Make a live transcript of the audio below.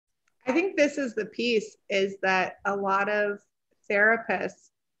think this is the piece, is that a lot of therapists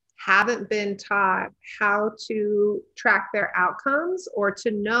haven't been taught how to track their outcomes or to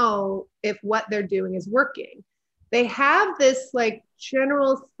know if what they're doing is working. They have this like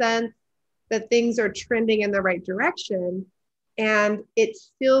general sense that things are trending in the right direction. And it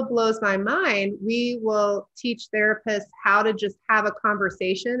still blows my mind. We will teach therapists how to just have a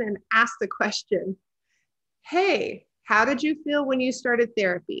conversation and ask the question, hey, how did you feel when you started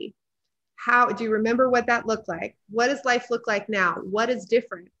therapy? How do you remember what that looked like? What does life look like now? What is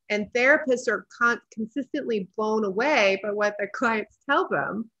different? And therapists are consistently blown away by what their clients tell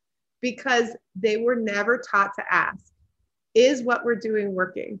them because they were never taught to ask, is what we're doing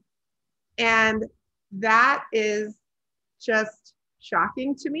working? And that is just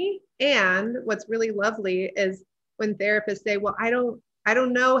shocking to me. And what's really lovely is when therapists say, well, I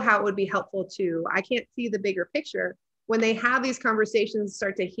don't know how it would be helpful to, I can't see the bigger picture. When they have these conversations,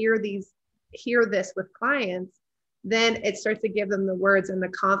 start to hear this with clients, then it starts to give them the words and the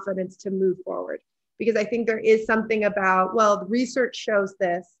confidence to move forward. Because I think there is something about, well, the research shows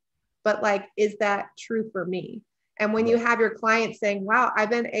this, but like, is that true for me? And when you have your clients saying, wow,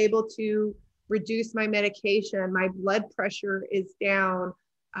 I've been able to reduce my medication, my blood pressure is down,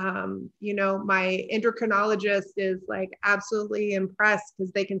 my endocrinologist is like absolutely impressed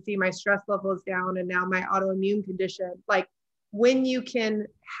because they can see my stress levels down and now my autoimmune condition. Like, when you can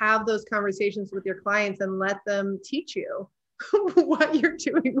have those conversations with your clients and let them teach you what you're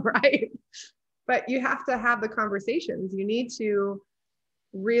doing right. But you have to have the conversations. You need to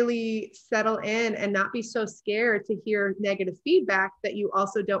really settle in and not be so scared to hear negative feedback that you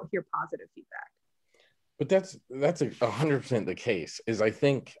also don't hear positive feedback. But that's 100% the case. Is I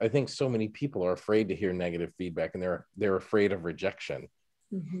think so many people are afraid to hear negative feedback, and they're afraid of rejection.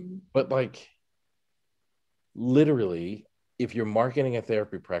 Mm-hmm. But like, literally, if you're marketing a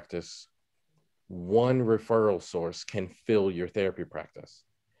therapy practice, one referral source can fill your therapy practice.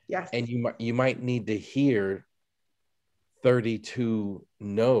 Yes. And you might need to hear 32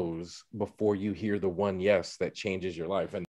 no's before you hear the one yes that changes your life. And